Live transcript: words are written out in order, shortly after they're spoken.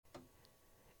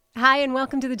Hi, and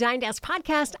welcome to the Dine Desk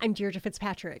podcast. I'm Deirdre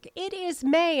Fitzpatrick. It is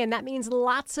May, and that means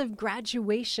lots of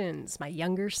graduations. My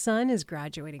younger son is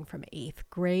graduating from 8th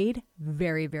grade.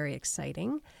 Very, very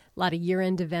exciting. A lot of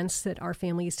year-end events that our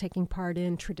family is taking part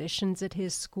in, traditions at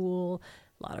his school,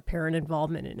 a lot of parent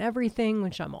involvement in everything,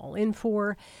 which I'm all in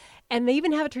for. And they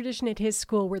even have a tradition at his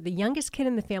school where the youngest kid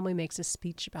in the family makes a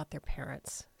speech about their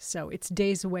parents. So it's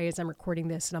days away as I'm recording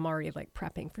this, and I'm already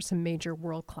prepping for some major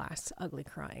world-class ugly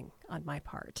crying on my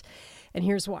part. And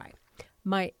here's why.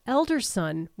 My elder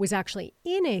son was actually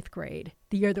in 8th grade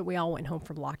the year that we all went home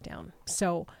from lockdown.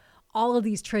 So all of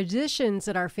these traditions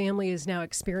that our family is now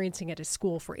experiencing at his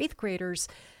school for 8th graders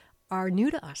are new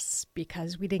to us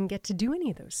because we didn't get to do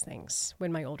any of those things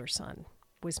when my older son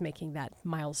was making that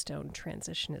milestone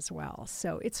transition as well.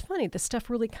 So it's funny, the stuff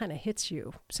really kind of hits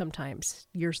you sometimes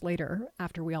years later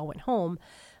after we all went home.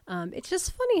 It's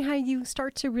just funny how you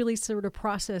start to really sort of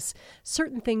process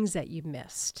certain things that you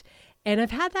missed. And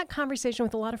I've had that conversation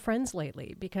with a lot of friends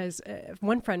lately because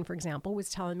one friend, for example,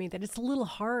 was telling me that it's a little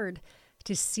hard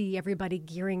to see everybody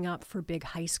gearing up for big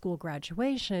high school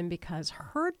graduation because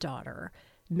her daughter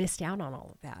missed out on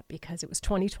all of that because it was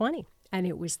 2020. And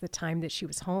it was the time that she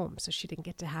was home. So she didn't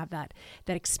get to have that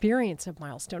experience of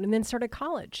milestone and then started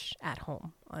college at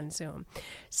home on Zoom.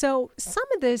 So some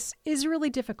of this is really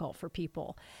difficult for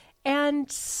people.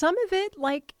 And some of it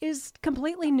is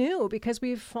completely new because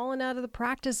we've fallen out of the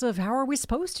practice of how are we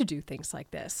supposed to do things like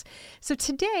this. So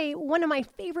today, one of my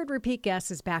favorite repeat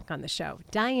guests is back on the show.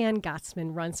 Diane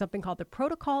Gottsman runs something called the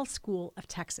Protocol School of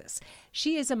Texas.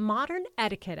 She is a modern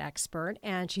etiquette expert,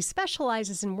 and she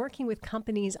specializes in working with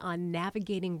companies on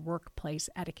navigating workplace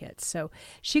etiquette. So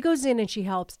she goes in and she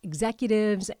helps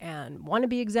executives and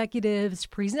wannabe executives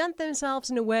present themselves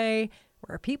in a way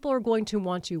where people are going to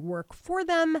want to work for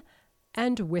them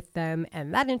and with them.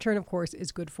 And that in turn, of course,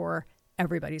 is good for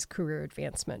everybody's career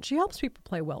advancement. She helps people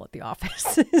play well at the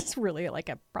office. It's really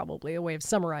probably a way of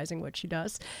summarizing what she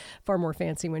does. Far more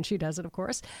fancy when she does it, of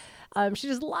course. She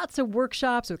does lots of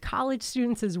workshops with college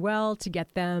students as well to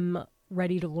get them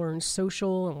ready to learn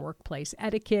social and workplace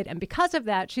etiquette. And because of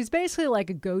that, she's basically like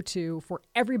a go-to for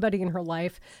everybody in her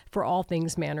life for all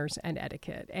things manners and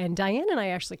etiquette. And Diane and I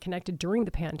actually connected during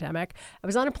the pandemic. I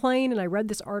was on a plane and I read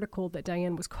this article that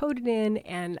Diane was quoted in,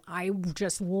 and I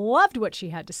just loved what she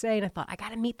had to say. And I thought, I got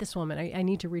to meet this woman. I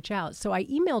need to reach out. So I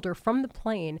emailed her from the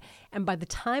plane. And by the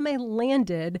time I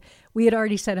landed, we had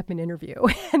already set up an interview.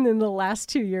 And in the last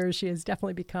 2 years, she has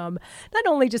definitely become not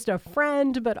only just a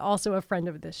friend, but also a friend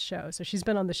of this show. So she's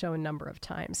been on the show a number of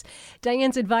times.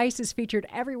 Diane's advice is featured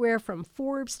everywhere from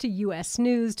Forbes to U.S.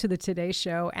 News to the Today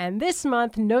Show. And this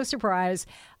month, no surprise,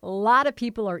 a lot of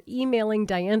people are emailing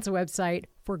Diane's website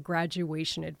for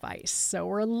graduation advice. So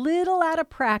we're a little out of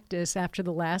practice after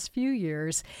the last few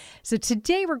years. So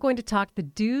today we're going to talk the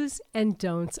do's and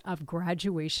don'ts of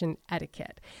graduation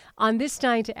etiquette. On this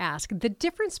Dine to Ask, the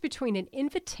difference between an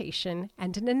invitation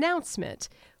and an announcement,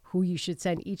 who you should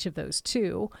send each of those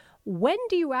to, when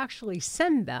do you actually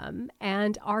send them,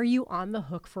 and are you on the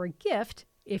hook for a gift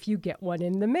if you get one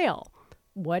in the mail?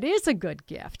 What is a good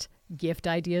gift? Gift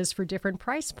ideas for different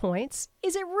price points.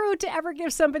 Is it rude to ever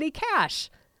give somebody cash?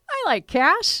 I like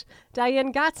cash.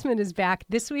 Diane Gottsman is back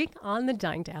this week on the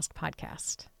Dine to Ask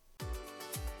podcast.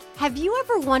 Have you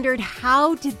ever wondered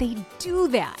how did they do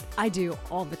that? I do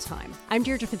all the time. I'm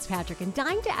Deirdre Fitzpatrick, and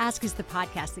Dine to Ask is the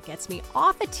podcast that gets me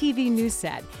off a TV news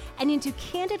set and into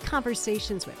candid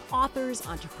conversations with authors,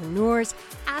 entrepreneurs,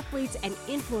 athletes, and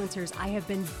influencers I have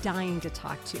been dying to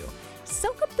talk to.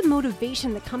 Soak up the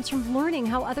motivation that comes from learning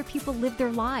how other people live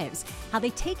their lives, how they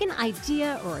take an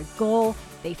idea or a goal,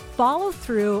 they follow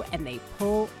through, and they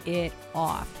pull it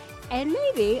off. And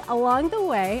maybe along the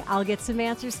way, I'll get some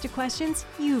answers to questions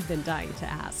you've been dying to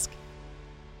ask.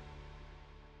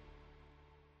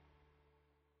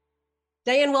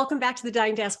 Diane, welcome back to the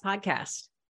Dine to Ask podcast.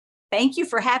 Thank you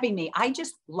for having me. I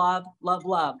just love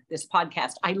this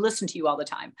podcast. I listen to you all the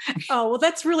time. Oh, well,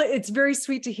 it's very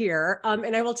sweet to hear.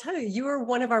 And I will tell you, you are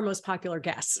one of our most popular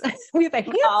guests. We have a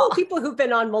handful of people who've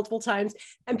been on multiple times,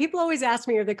 and people always ask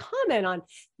me, or they comment on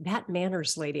that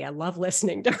manners lady. I love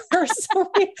listening to her. So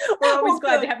we're always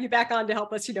glad to have you back on to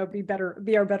help us,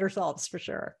 be our better selves for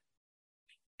sure.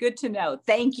 Good to know.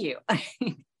 Thank you.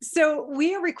 So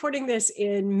we are recording this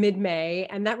in mid-May,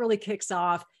 and that really kicks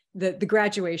off the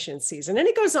graduation season. And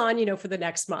it goes on, for the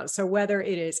next month. So whether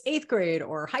it is 8th grade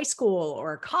or high school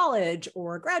or college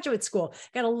or graduate school,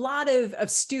 got a lot of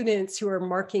students who are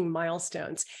marking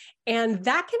milestones. And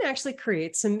that can actually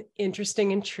create some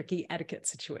interesting and tricky etiquette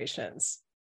situations.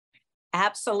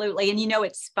 Absolutely. And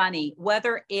it's funny,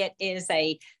 whether it is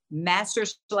a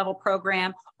master's level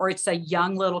program, or it's a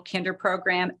young little kinder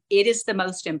program, it is the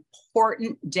most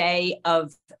important day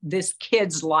of this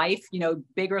kid's life,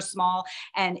 big or small.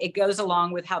 And it goes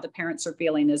along with how the parents are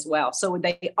feeling as well. So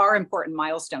they are important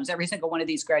milestones, every single one of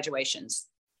these graduations.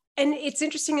 And it's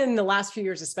interesting in the last few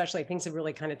years, especially, things have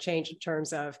really kind of changed in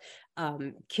terms of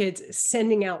kids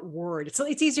sending out word. It's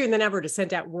easier than ever to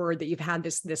send out word that you've had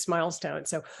this milestone.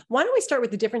 So why don't we start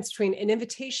with the difference between an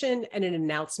invitation and an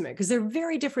announcement? Because they're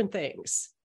very different things.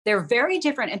 They're very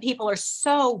different, and people are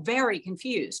so very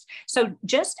confused. So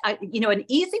just, an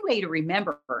easy way to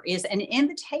remember is an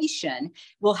invitation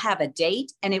will have a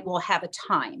date and it will have a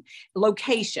time,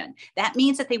 location. That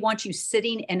means that they want you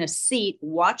sitting in a seat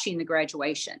watching the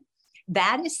graduation.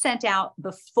 That is sent out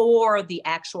before the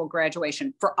actual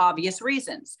graduation for obvious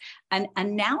reasons. An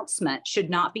announcement should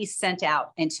not be sent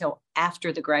out until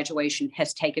after the graduation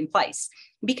has taken place,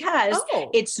 because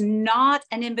it's not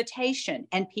an invitation,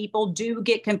 and people do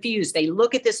get confused. They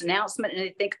look at this announcement and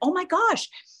they think, oh my gosh.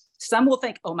 Some will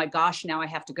think, oh my gosh, now I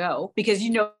have to go, because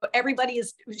everybody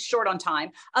is short on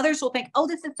time. Others will think, oh,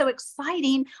 this is so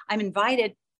exciting, I'm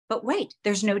invited. But wait,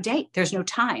 there's no date, there's no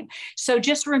time. So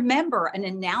just remember, an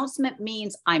announcement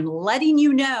means I'm letting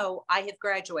you know I have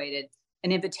graduated.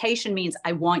 An invitation means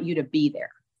I want you to be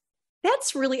there.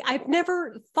 I've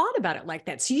never thought about it like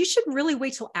that. So you should really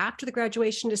wait till after the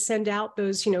graduation to send out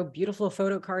those, beautiful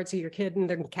photo cards of your kid in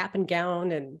their cap and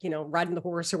gown and, riding the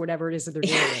horse or whatever it is that they're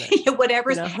doing.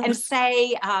 Whatever, and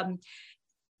say,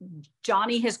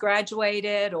 Johnny has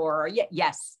graduated, or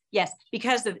yes,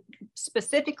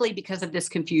 specifically because of this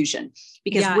confusion,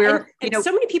 because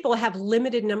so many people have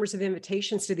limited numbers of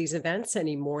invitations to these events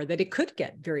anymore that it could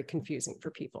get very confusing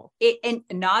for people. And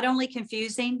not only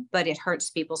confusing, but it hurts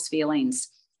people's feelings.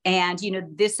 And,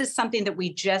 this is something that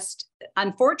we just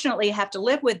unfortunately have to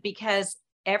live with, because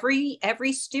every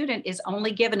student is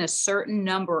only given a certain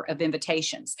number of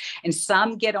invitations, and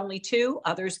some get only 2,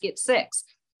 others get 6.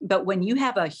 But when you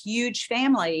have a huge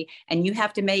family and you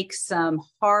have to make some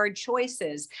hard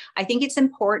choices, I think it's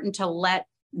important to let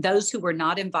those who were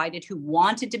not invited, who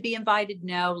wanted to be invited,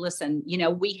 know, listen,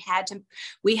 we had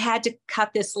to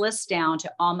cut this list down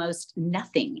to almost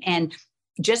nothing. And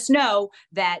just know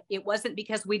that it wasn't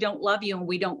because we don't love you and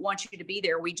we don't want you to be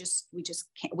there. We just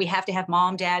can't. We have to have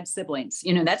mom, dad, siblings.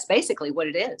 That's basically what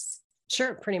it is.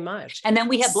 Sure, pretty much. And then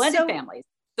we have blended families.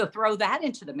 So throw that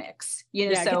into the mix,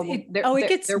 it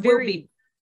gets very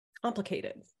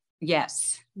complicated.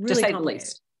 Yes. Really to say complicated. The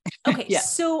least. Okay. Yeah.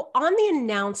 So on the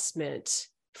announcement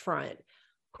front,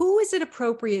 who is it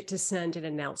appropriate to send an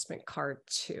announcement card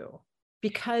to?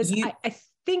 Because I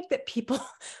think that people,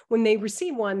 when they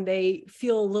receive one, they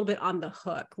feel a little bit on the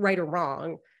hook, right or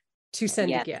wrong, to send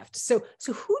a gift. So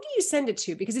who do you send it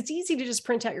to? Because it's easy to just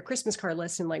print out your Christmas card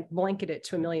list and blanket it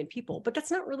to 1 million people, but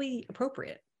that's not really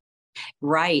appropriate.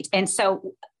 Right. And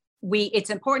so it's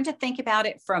important to think about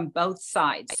it from both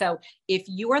sides. So if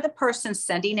you are the person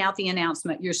sending out the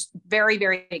announcement, you're very,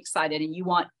 very excited and you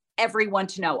want everyone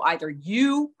to know either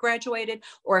you graduated,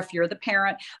 or if you're the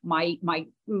parent, my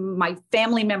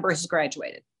family member has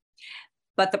graduated.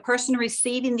 But the person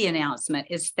receiving the announcement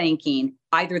is thinking,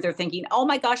 oh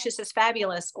my gosh, this is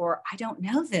fabulous, or I don't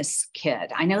know this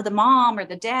kid. I know the mom or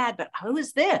the dad, but who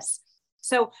is this?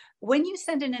 So when you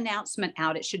send an announcement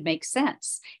out, it should make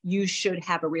sense. You should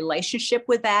have a relationship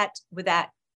with that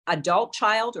adult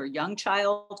child or young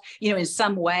child, in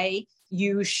some way.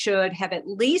 You should have at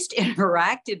least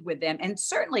interacted with them. And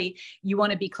certainly you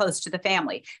want to be close to the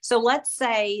family. So let's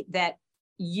say that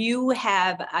you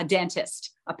have a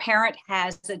dentist. A parent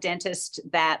has a dentist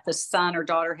that the son or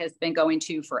daughter has been going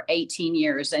to for 18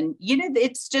 years. And,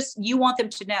 it's just, you want them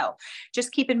to know.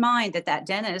 Just keep in mind that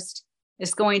dentist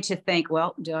is going to think,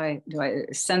 well, do I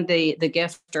send the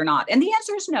gift or not? And the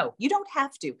answer is no, you don't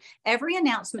have to. Every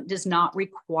announcement does not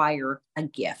require a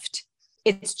gift.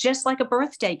 It's just like a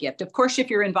birthday gift. Of course, if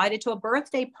you're invited to a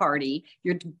birthday party,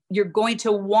 you're going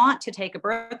to want to take a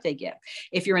birthday gift.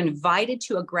 If you're invited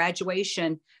to a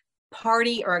graduation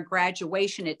party or a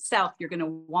graduation itself, you're going to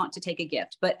want to take a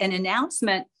gift. But an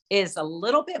announcement is a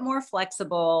little bit more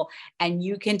flexible, and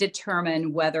you can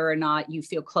determine whether or not you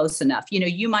feel close enough.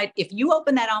 You might, if you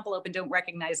open that envelope and don't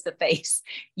recognize the face,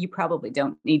 you probably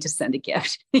don't need to send a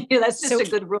gift. That's just a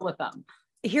good rule of thumb.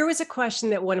 Here was a question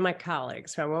that one of my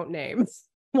colleagues, who I won't name,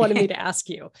 wanted me to ask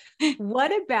you.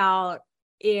 What about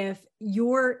if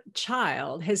your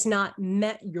child has not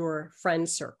met your friend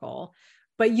circle,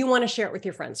 but you want to share it with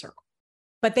your friend circle,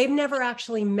 but they've never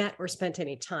actually met or spent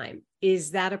any time?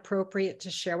 Is that appropriate to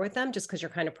share with them just because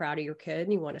you're kind of proud of your kid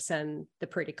and you want to send the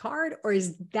pretty card, or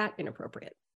is that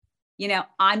inappropriate?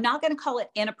 I'm not going to call it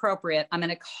inappropriate. I'm going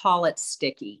to call it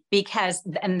sticky because,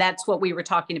 and that's what we were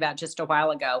talking about just a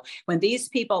while ago. When these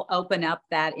people open up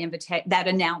that that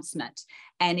announcement,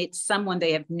 and it's someone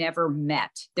they have never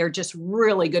met, they're just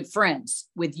really good friends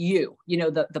with you,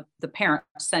 the parent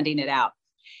sending it out.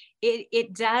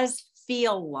 It does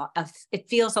feel, it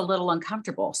feels a little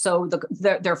uncomfortable. So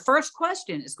their first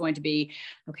question is going to be,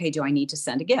 okay, do I need to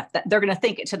send a gift? They're going to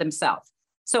think it to themselves.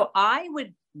 So I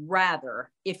would rather,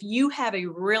 if you have a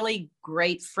really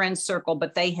great friend circle,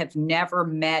 but they have never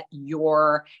met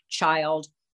your child,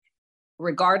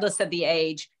 regardless of the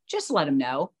age, just let them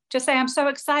know. Just say, I'm so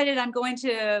excited. I'm going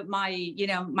to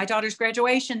my daughter's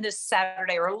graduation this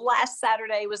Saturday, or last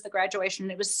Saturday was the graduation.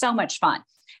 And it was so much fun.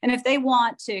 And if they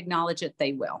want to acknowledge it,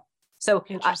 they will. So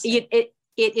it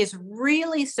is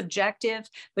really subjective,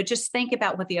 but just think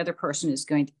about what the other person is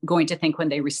going to think when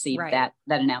they receive that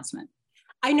announcement.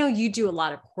 I know you do a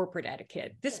lot of corporate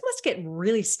etiquette. This must get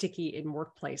really sticky in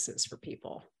workplaces for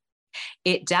people.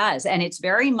 It does. And it's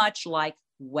very much like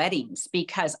weddings,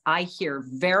 because I hear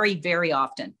very, very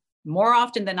often, more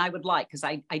often than I would like, because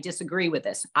I disagree with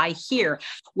this. I hear,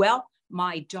 well,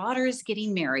 my daughter is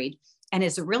getting married and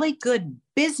is a really good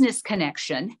business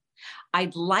connection.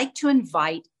 I'd like to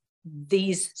invite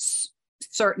these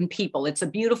certain people. It's a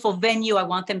beautiful venue. I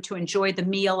want them to enjoy the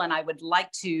meal, and I would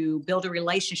like to build a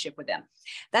relationship with them.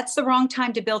 That's the wrong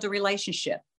time to build a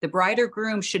relationship. The bride or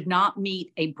groom should not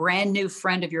meet a brand new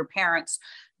friend of your parents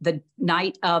the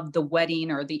night of the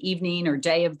wedding or the evening or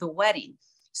day of the wedding.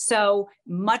 So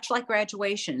much like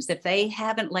graduations, if they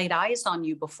haven't laid eyes on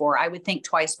you before, I would think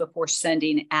twice before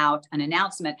sending out an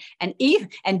announcement, and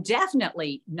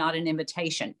definitely not an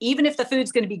invitation. Even if the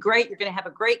food's going to be great, you're going to have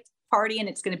a great party and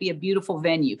it's going to be a beautiful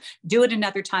venue. Do it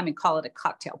another time and call it a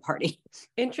cocktail party.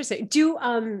 Interesting. Do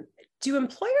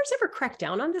employers ever crack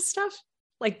down on this stuff?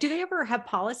 Like, do they ever have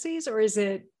policies, or is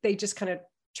it they just kind of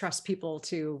trust people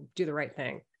to do the right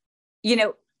thing?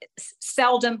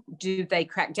 Seldom do they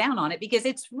crack down on it, because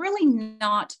it's really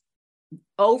not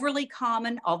overly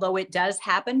common, although it does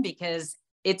happen, because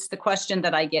it's the question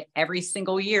that I get every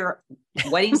single year,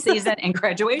 wedding season and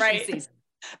graduation season.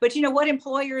 But what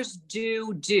employers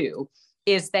do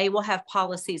is they will have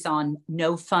policies on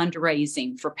no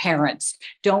fundraising for parents.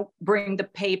 Don't bring the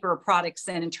paper products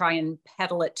in and try and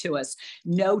peddle it to us.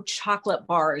 No chocolate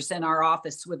bars in our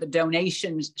office with a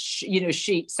donation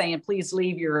sheet saying, please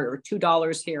leave your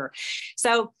 $2 here.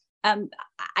 So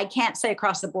I can't say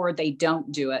across the board they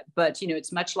don't do it, but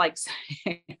it's much like,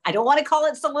 I don't want to call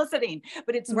it soliciting,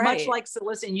 but it's much like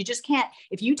soliciting. You just can't,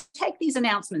 if you take these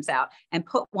announcements out and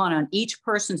put one on each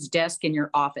person's desk in your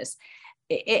office,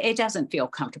 it doesn't feel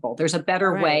comfortable. There's a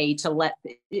better way to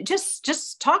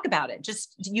just talk about it.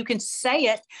 You can say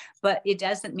it, but it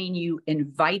doesn't mean you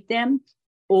invite them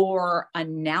or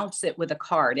announce it with a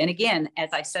card. And again, as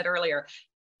I said earlier,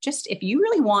 just if you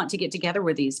really want to get together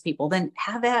with these people, then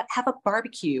have a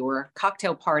barbecue or a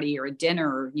cocktail party or a dinner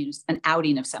or an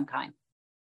outing of some kind.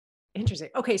 Interesting.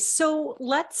 Okay, so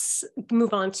let's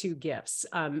move on to gifts.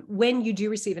 When you do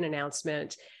receive an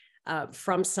announcement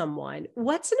from someone,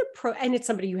 what's and it's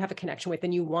somebody you have a connection with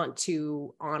and you want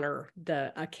to honor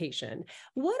the occasion,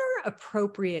 what are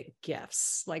appropriate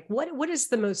gifts? Like what's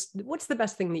the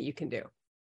best thing that you can do?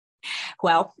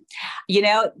 Well,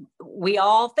 we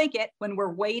all think it when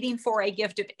we're waiting for a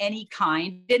gift of any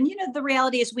kind. And, the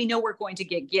reality is we know we're going to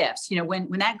get gifts. When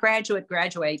that graduate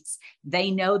graduates, they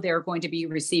know they're going to be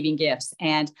receiving gifts.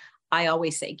 And I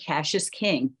always say cash is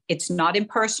king. It's not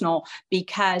impersonal,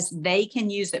 because they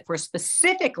can use it for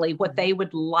specifically what they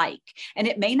would like. And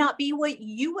it may not be what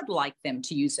you would like them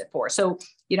to use it for. So,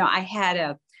 I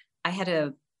had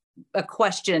a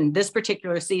question this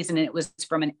particular season, and it was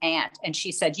from an aunt. And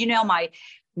she said, my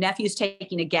nephew's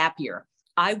taking a gap year.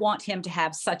 I want him to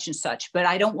have such and such, but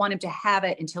I don't want him to have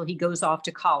it until he goes off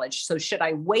to college. So should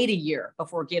I wait a year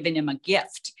before giving him a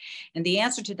gift? And the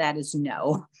answer to that is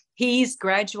no. He's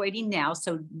graduating now.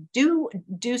 So do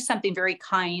something very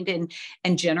kind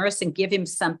and generous and give him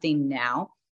something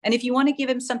now. And if you want to give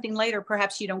him something later,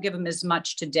 perhaps you don't give him as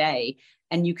much today.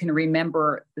 And you can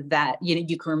remember that,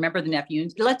 you can remember the nephew.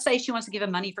 Let's say she wants to give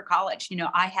him money for college.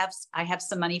 I have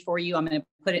some money for you. I'm going to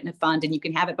put it in a fund and you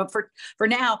can have it. But for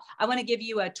now, I want to give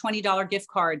you a $20 gift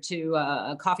card to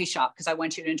a coffee shop because I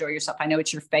want you to enjoy yourself. I know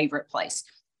it's your favorite place.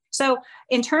 So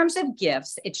in terms of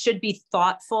gifts, it should be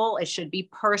thoughtful. It should be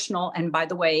personal. And by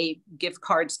the way, gift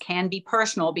cards can be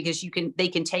personal because they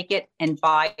can take it and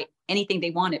buy anything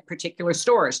they want at particular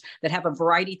stores that have a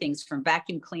variety of things, from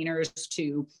vacuum cleaners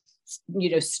to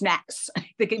snacks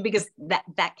because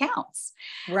that counts.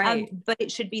 Right. But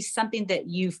it should be something that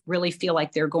you really feel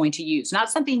like they're going to use,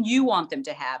 not something you want them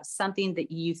to have, something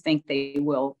that you think they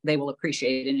will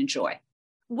appreciate and enjoy.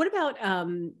 What about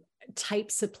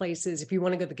types of places if you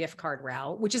want to go the gift card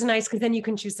route, which is nice because then you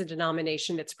can choose the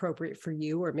denomination that's appropriate for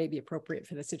you or maybe appropriate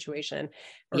for the situation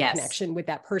or connection with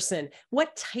that person.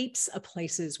 What types of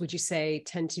places would you say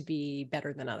tend to be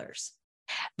better than others?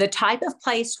 The type of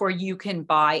place where you can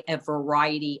buy a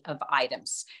variety of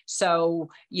items. So,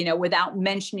 without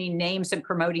mentioning names and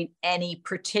promoting any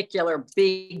particular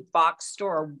big box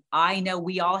store, I know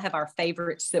we all have our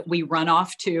favorites that we run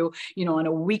off to, on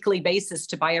a weekly basis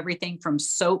to buy everything from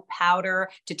soap, powder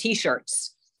to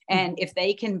t-shirts. And if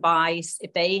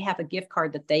they have a gift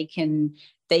card that they can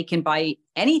buy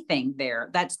anything there,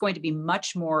 that's going to be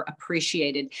much more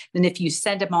appreciated than if you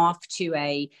send them off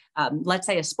to let's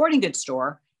say a sporting goods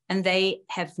store and they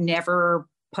have never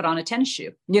put on a tennis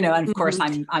shoe, and of course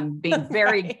I'm being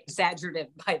very right. exaggerative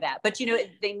by that, but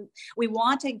we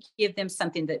want to give them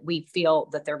something that we feel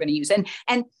that they're going to use.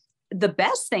 And the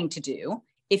best thing to do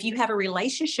if you have a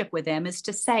relationship with them is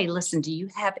to say, listen, do you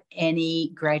have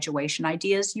any graduation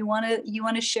ideas you want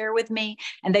to share with me?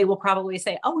 And they will probably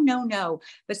say, oh, no.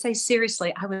 But say,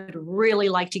 seriously, I would really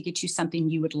like to get you something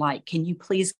you would like. Can you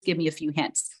please give me a few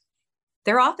hints?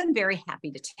 They're often very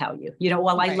happy to tell you,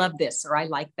 well, right. I love this or I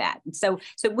like that. And so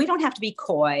we don't have to be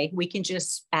coy. We can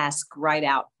just ask right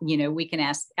out, we can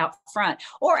ask out front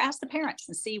or ask the parents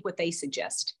and see what they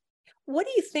suggest. What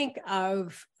do you think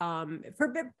of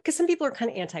because some people are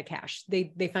kind of anti-cash.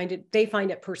 They find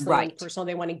it personal right. and personal.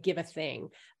 They want to give a thing.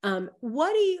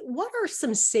 What are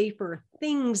some safer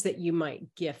things that you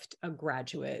might gift a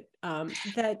graduate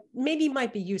that maybe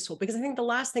might be useful? Because I think the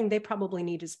last thing they probably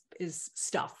need is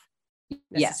stuff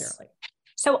necessarily. Yes.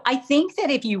 So I think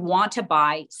that if you want to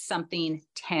buy something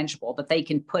tangible that they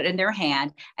can put in their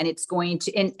hand and it's going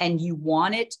to, and you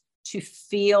want it to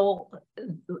feel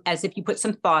as if you put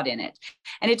some thought in it.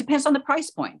 And it depends on the price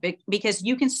point because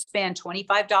you can spend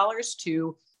 $25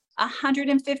 to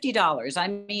 $150. I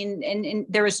mean, and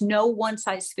there is no one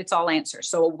size fits all answer.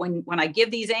 So when I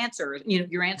give these answers,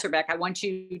 your answer back, I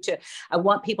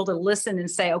want people to listen and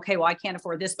say, okay, well, I can't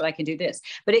afford this, but I can do this.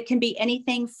 But it can be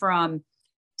anything from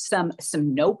some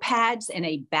notepads in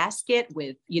a basket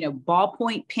with,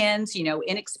 ballpoint pens,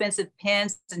 inexpensive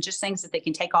pens and just things that they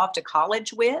can take off to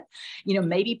college with,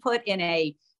 maybe put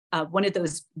in one of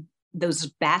those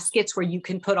baskets where you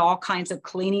can put all kinds of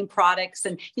cleaning products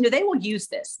and, they will use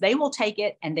this. They will take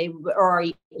it or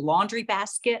a laundry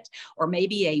basket or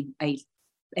maybe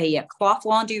a cloth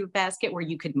laundry basket where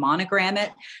you could monogram it,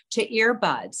 to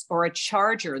earbuds or a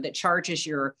charger that charges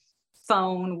your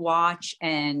phone, watch,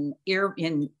 and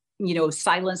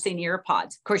silencing ear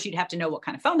pods. Of course, you'd have to know what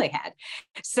kind of phone they had.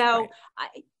 So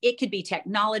right. It could be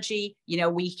technology.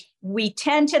 We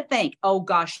tend to think, oh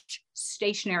gosh,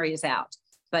 stationery is out,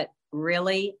 but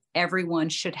really everyone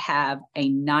should have a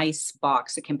nice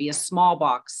box. It can be a small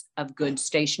box of good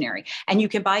stationery, and you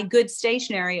can buy good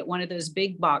stationery at one of those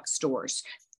big box stores.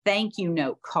 Thank you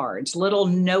note cards, little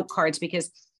note cards,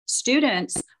 because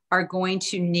students are going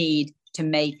to need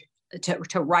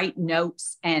to write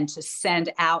notes and to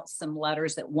send out some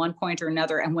letters at one point or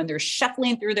another. And when they're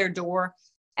shuffling through their door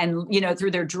and,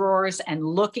 through their drawers and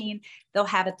looking, they'll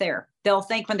have it there. They'll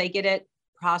think when they get it,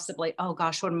 possibly, oh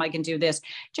gosh, what am I going to do this?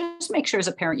 Just make sure as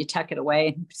a parent, you tuck it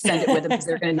away and send it with them because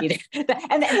they're going to need it.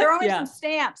 And there are some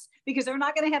stamps because they're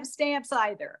not going to have stamps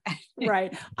either.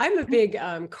 Right. I'm a big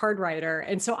card writer.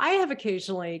 And so I have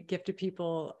occasionally gifted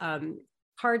people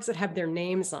cards that have their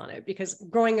names on it, because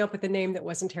growing up with a name that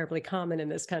wasn't terribly common in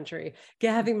this country,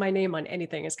 having my name on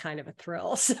anything is kind of a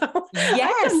thrill. So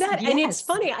yes, yes. And it's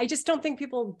funny. I just don't think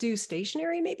people do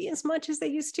stationery maybe as much as they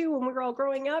used to when we were all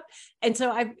growing up. And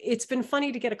so it's been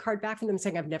funny to get a card back from them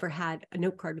saying, I've never had a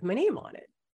note card with my name on it.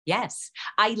 Yes.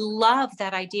 I love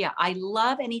that idea. I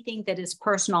love anything that is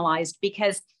personalized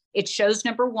because it shows,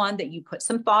 number one, that you put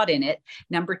some thought in it.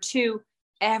 Number two,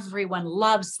 everyone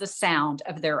loves the sound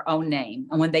of their own name.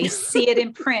 And when they see it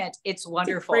in print, it's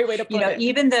wonderful. It's a great way to put it.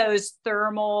 Even those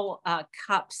thermal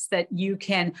cups that you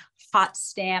can hot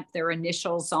stamp their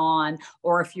initials on,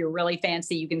 or if you're really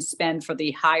fancy, you can spend for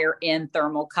the higher end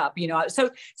thermal cup,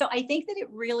 So I think that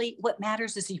what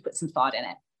matters is you put some thought in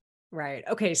it. Right.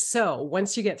 Okay. So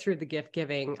once you get through the gift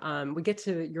giving, we get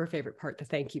to your favorite part, the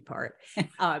thank you part.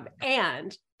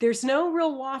 And there's no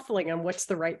real waffling on what's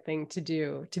the right thing to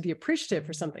do to be appreciative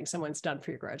for something someone's done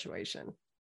for your graduation.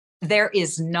 There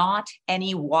is not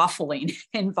any waffling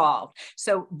involved.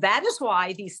 So that is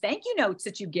why these thank you notes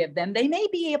that you give them, they may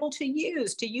be able to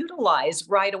utilize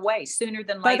right away, sooner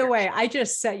than later. By the way, I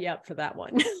just set you up for that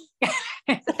one.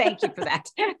 Thank you for that.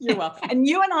 You're welcome. And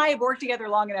you and I have worked together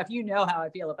long enough. You know how I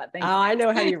feel about things. I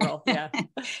know how you roll. Yeah.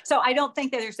 So I don't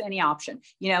think that there's any option.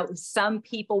 Some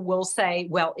people will say,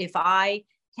 well, if I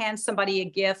hand somebody a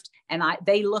gift and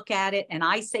they look at it and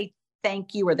I say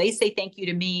thank you, or they say thank you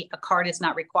to me, a card is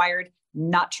not required.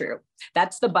 Not true.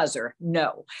 That's the buzzer.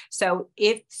 No. So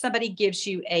if somebody gives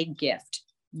you a gift,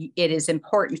 it is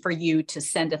important for you to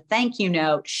send a thank you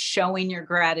note showing your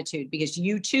gratitude, because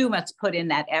you too must put in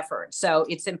that effort. So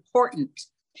it's important.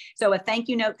 So a thank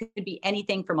you note could be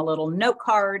anything from a little note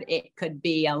card. It could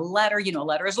be a letter. A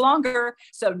letter is longer,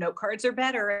 so note cards are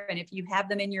better. And if you have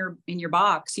them in your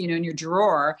box, in your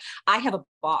drawer, I have a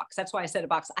box. That's why I said a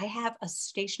box. I have a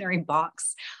stationery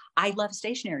box. I love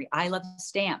stationery. I love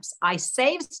stamps. I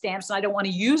save stamps and I don't want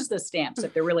to use the stamps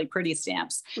if they're really pretty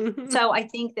stamps. So I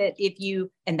think that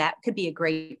and that could be a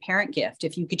great parent gift.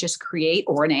 If you could just create,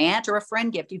 or an aunt or a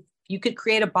friend gift, you could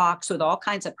create a box with all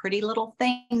kinds of pretty little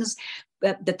things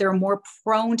that they're more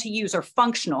prone to use, or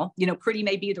functional. Pretty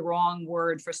may be the wrong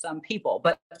word for some people,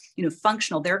 but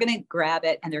functional, they're going to grab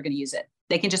it and they're going to use it.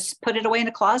 They can just put it away in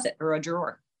a closet or a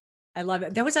drawer. I love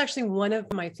it. That was actually one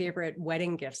of my favorite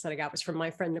wedding gifts that I got, was from my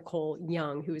friend, Nicole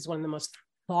Young, who is one of the most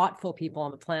thoughtful people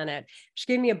on the planet. She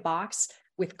gave me a box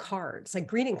with cards, like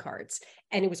greeting cards,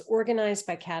 and it was organized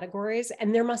by categories.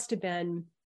 And there must have been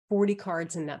 40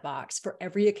 cards in that box for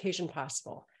every occasion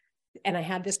possible. And I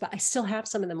had this, but I still have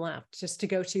some of them left just to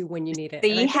go to when you need it.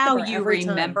 See how you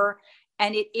remember.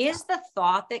 And it is the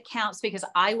thought that counts, because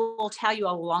I will tell you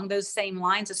along those same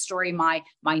lines a story. My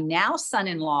now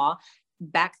son-in-law,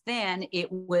 back then it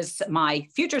was my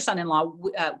future son-in-law,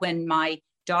 when my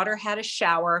daughter had a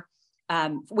shower,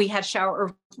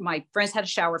 my friends had a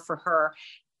shower for her.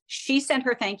 She sent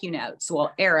her thank you notes.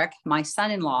 Well, Eric, my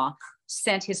son-in-law,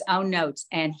 sent his own notes,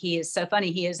 and he is so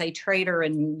funny. He is a trader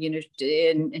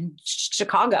in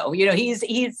Chicago. He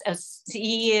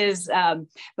is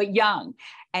but young,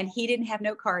 and he didn't have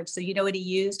note cards. So you know what he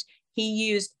used? He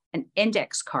used an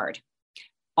index card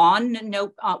on a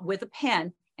note with a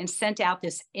pen, and sent out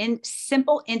this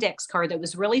simple index card that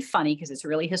was really funny, because it's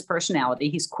really his personality.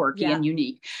 He's quirky and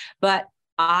unique, but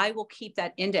I will keep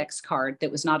that index card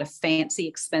that was not a fancy,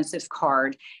 expensive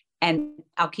card. And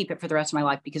I'll keep it for the rest of my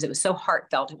life, because it was so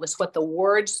heartfelt. It's what the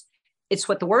words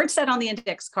said on the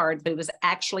index card, but it was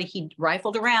actually, he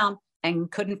rifled around and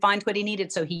couldn't find what he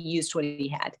needed. So he used what he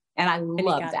had. And I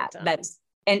love that.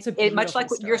 Much like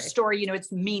your story,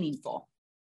 it's meaningful.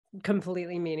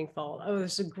 Completely meaningful. Oh,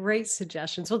 it's a great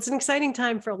suggestion. So it's an exciting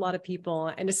time for a lot of people.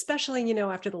 And especially,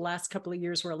 after the last couple of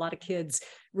years where a lot of kids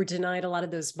were denied a lot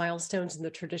of those milestones in the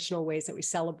traditional ways that we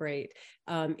celebrate.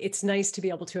 It's nice to be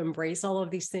able to embrace all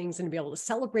of these things and to be able to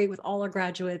celebrate with all our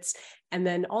graduates. And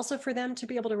then also for them to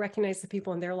be able to recognize the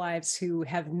people in their lives who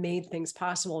have made things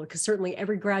possible, because certainly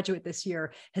every graduate this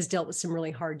year has dealt with some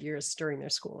really hard years during their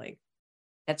schooling.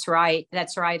 That's right.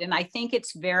 That's right. And I think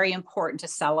it's very important to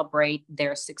celebrate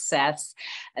their success.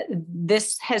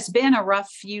 This has been a rough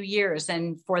few years,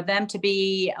 and for them to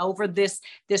be over this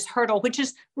hurdle, which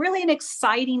is really an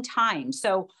exciting time.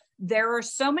 So there are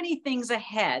so many things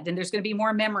ahead, and there's going to be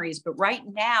more memories. But right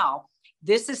now,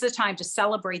 this is the time to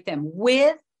celebrate them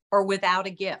with or without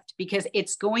a gift, because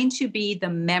it's going to be the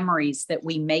memories that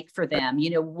we make for them.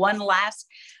 One last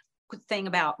thing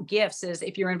about gifts is,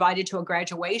 if you're invited to a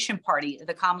graduation party,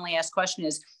 the commonly asked question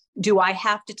is, do I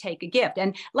have to take a gift?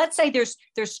 And let's say there's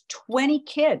 20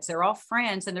 kids, they're all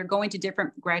friends, and they're going to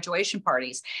different graduation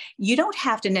parties. You don't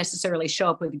have to necessarily show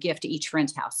up with a gift to each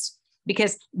friend's house,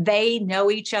 because they know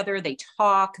each other, they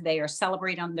talk, they are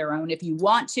celebrating on their own. If you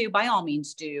want to, by all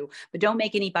means do, but don't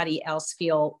make anybody else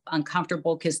feel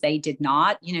uncomfortable because they did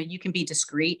not. You can be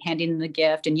discreet handing them the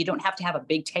gift, and you don't have to have a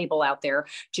big table out there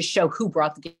to show who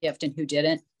brought the gift and who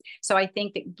didn't. So I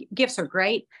think that gifts are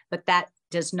great, but that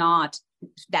does not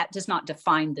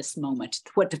define this moment.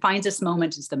 What defines this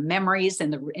moment is the memories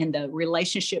and the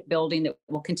relationship building that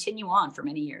will continue on for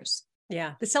many years.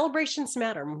 Yeah. The celebrations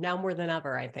matter now more than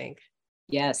ever, I think.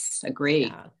 Yes, agree.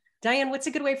 Yeah. Diane, what's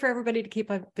a good way for everybody to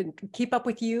keep up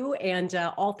with you and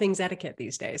all things etiquette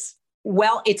these days?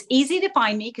 Well, it's easy to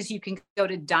find me because you can go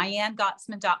to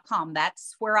dianegottsman.com.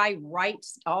 That's where I write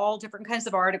all different kinds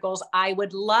of articles. I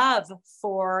would love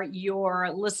for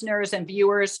your listeners and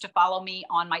viewers to follow me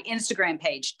on my Instagram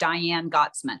page, Diane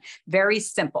Gottsman. Very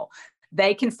simple.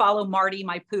 they can follow Marty,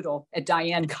 my poodle, at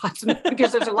Diane Gottsman,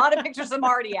 because there's a lot of pictures of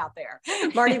Marty out there.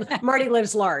 Marty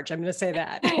lives large. I'm going to say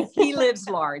that. He lives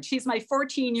large. He's my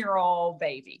 14-year-old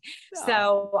baby.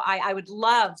 So I would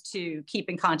love to keep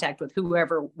in contact with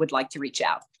whoever would like to reach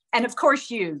out. And of course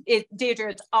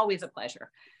Deirdre, it's always a pleasure.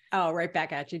 Oh, right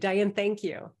back at you. Diane, thank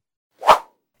you.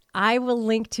 I will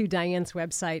link to Diane's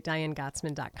website,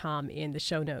 dianegottsman.com, in the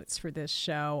show notes for this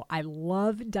show. I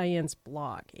love Diane's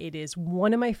blog. It is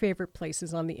one of my favorite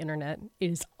places on the internet.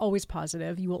 It is always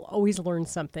positive. You will always learn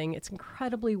something. It's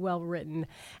incredibly well written.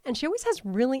 And she always has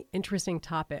really interesting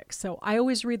topics. So I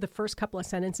always read the first couple of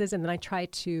sentences and then I try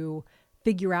to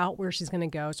figure out where she's going to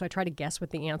go. So I try to guess what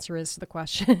the answer is to the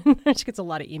question. She gets a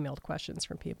lot of emailed questions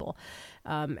from people.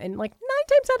 And like 9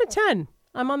 times out of 10,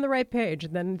 I'm on the right page.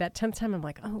 And then that 10th time, I'm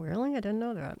like, oh, really? I didn't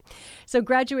know that. So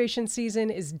graduation season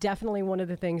is definitely one of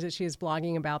the things that she is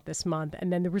blogging about this month.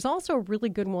 And then there was also a really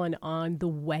good one on the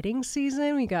wedding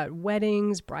season. We got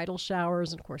weddings, bridal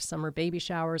showers, and of course, summer baby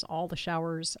showers. All the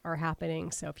showers are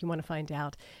happening. So if you want to find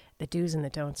out the do's and the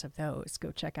don'ts of those,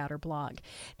 go check out her blog.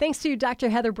 Thanks to Dr.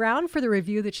 Heather Brown for the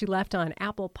review that she left on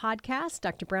Apple Podcasts.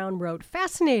 Dr. Brown wrote,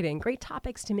 fascinating, great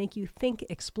topics to make you think,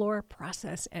 explore,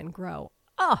 process, and grow.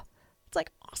 Oh, it's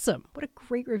like awesome. What a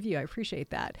great review. I appreciate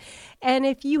that. And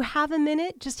if you have a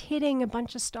minute, just hitting a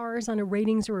bunch of stars on a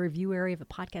ratings or review area of a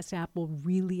podcast app will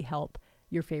really help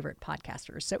your favorite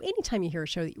podcasters. So anytime you hear a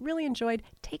show that you really enjoyed,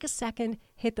 take a second,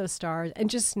 hit those stars, and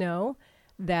just know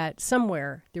that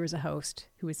somewhere there was a host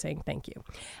who was saying thank you.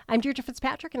 I'm Deirdre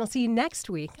Fitzpatrick, and I'll see you next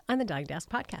week on the Dying to Ask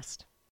Podcast.